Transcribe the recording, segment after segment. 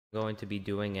going to be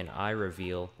doing an eye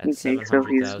reveal at Okay, so he's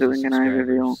 700,000 doing an eye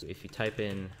reveal. subscribers. If you type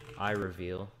in eye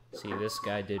reveal, see this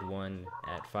guy did one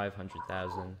at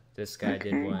 500,000. This guy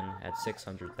did one at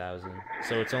 600,000.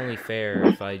 So it's only fair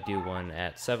if I do one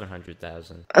at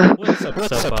 700,000. What's up,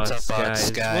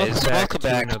 Subbots, guys? Welcome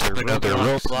back to another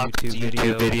Roblox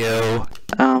YouTube video.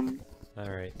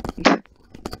 Alright.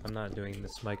 I'm not doing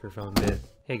this microphone bit.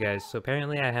 Hey guys, so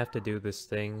apparently I have to do this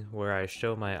thing where I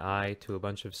show my eye to a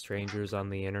bunch of strangers on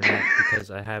the internet because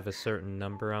I have a certain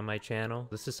number on my channel.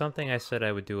 This is something I said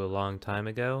I would do a long time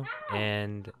ago,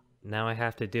 and now I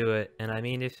have to do it. And I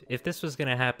mean, if this was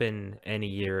gonna happen any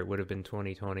year, it would have been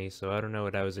 2020, so I don't know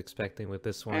what I was expecting with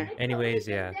this one. Anyways,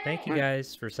 yeah, thank you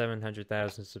guys for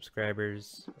 700,000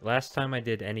 subscribers. Last time I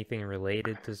did anything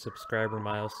related to subscriber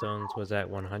milestones was at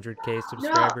 100k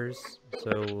subscribers,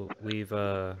 so we've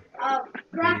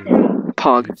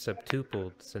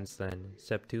septupled since then.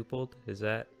 Septupled?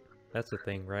 That's a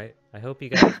thing, right? I hope you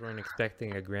guys weren't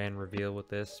expecting a grand reveal with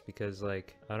this, because,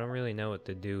 like, I don't really know what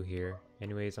to do here.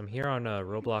 Anyways, I'm here on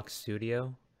Roblox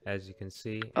Studio, as you can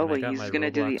see. Oh, and I wait, got he's my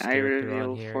gonna do Roblox the eye character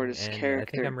reveal on here, for this and character.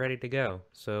 I think I'm ready to go.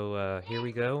 So, here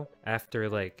we go. After,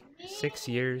 like, 6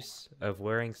 years of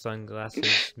wearing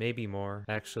sunglasses, maybe more,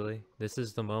 actually. This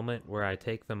is the moment where I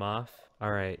take them off.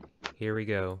 Alright, here we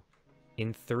go.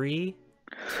 In 3,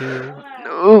 2,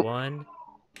 1...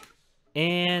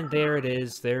 And there it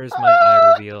is. There's my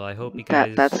eye reveal. I hope you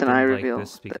guys that's an eye didn't reveal. like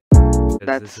this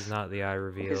because this is not the eye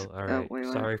reveal. Alright,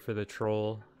 sorry for the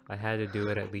troll. I had to do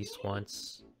it at least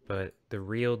once. But the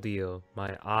real deal,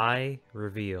 my eye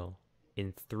reveal.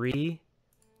 In 3,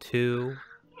 2,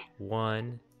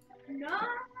 1.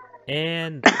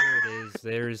 And there it is.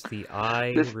 There's the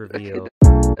eye reveal.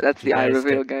 That's the eye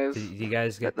reveal, guys. Do you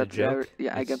guys get the joke?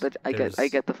 Yeah, I get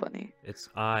the funny. It's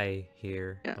eye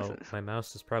here. Yeah, oh, my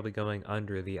mouse is probably going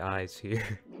under the eyes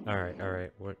here. Alright.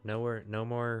 No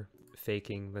more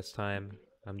faking this time.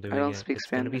 I'm doing it. It's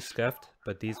gonna be scuffed,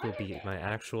 but these will be my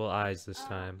actual eyes this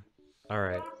time.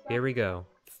 Alright, here we go.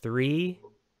 3,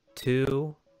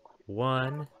 2,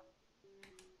 1.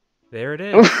 There it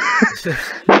is!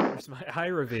 There's my eye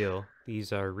reveal.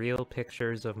 These are real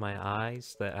pictures of my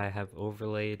eyes that I have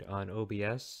overlaid on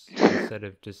OBS instead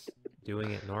of just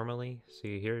doing it normally.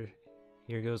 See,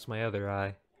 here goes my other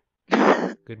eye.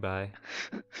 Goodbye.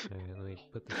 Alright, let me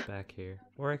put this back here.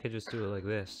 Or I could just do it like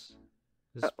this.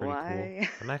 This is pretty cool.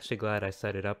 I'm actually glad I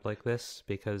set it up like this,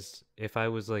 because if I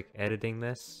was like editing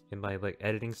this in my like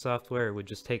editing software, it would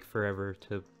just take forever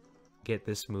to get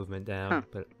this movement down.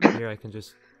 But here I can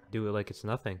just do it like it's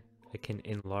nothing. I can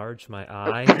enlarge my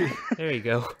eye. There you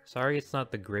go. Sorry it's not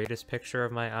the greatest picture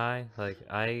of my eye. Like,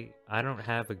 I don't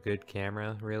have a good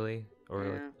camera, really.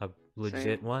 Or like a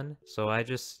legit one. So I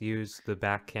just use the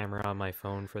back camera on my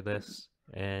phone for this.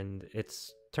 And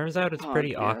turns out it's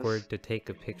pretty awkward to take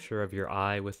a picture of your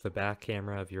eye with the back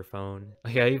camera of your phone.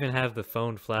 Like, I even have the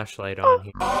phone flashlight on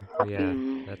here. But yeah,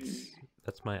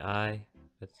 that's my eye.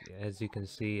 As you can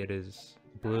see, it is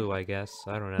blue, I guess.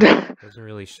 I don't know. Doesn't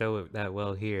really show it that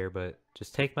well here, but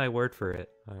just take my word for it.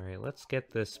 Alright, let's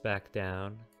get this back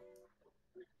down.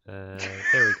 There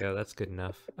we go, that's good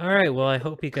enough. Alright, well, I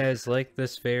hope you guys like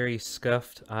this very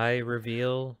scuffed eye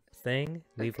reveal thing.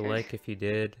 Leave a like if you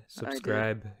did.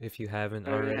 Subscribe if you haven't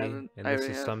already. And this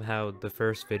is somehow the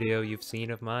first video you've seen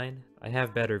of mine. I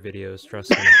have better videos, trust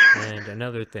me. And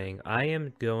another thing, I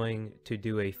am going to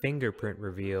do a fingerprint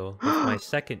reveal if my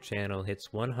second channel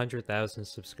hits 100,000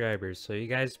 subscribers, so you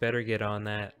guys better get on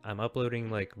that. I'm uploading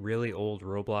like really old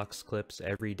Roblox clips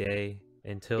every day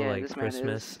until like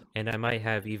Christmas, and I might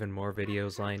have even more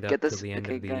videos lined up till the end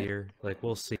of the year. Like,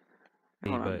 we'll see.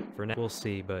 But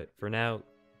for now,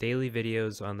 daily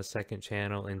videos on the second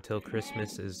channel until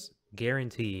Christmas is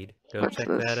guaranteed. Go check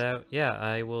that out. Yeah,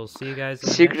 I will see you guys in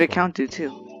the secret next account do too.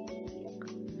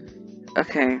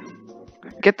 Okay.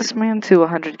 Get this man to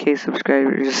 100k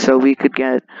subscribers so we could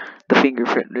get the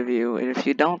fingerprint review, and if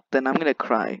you don't, then I'm gonna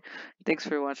cry. Thanks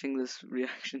for watching this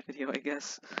reaction video, I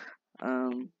guess.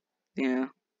 Yeah.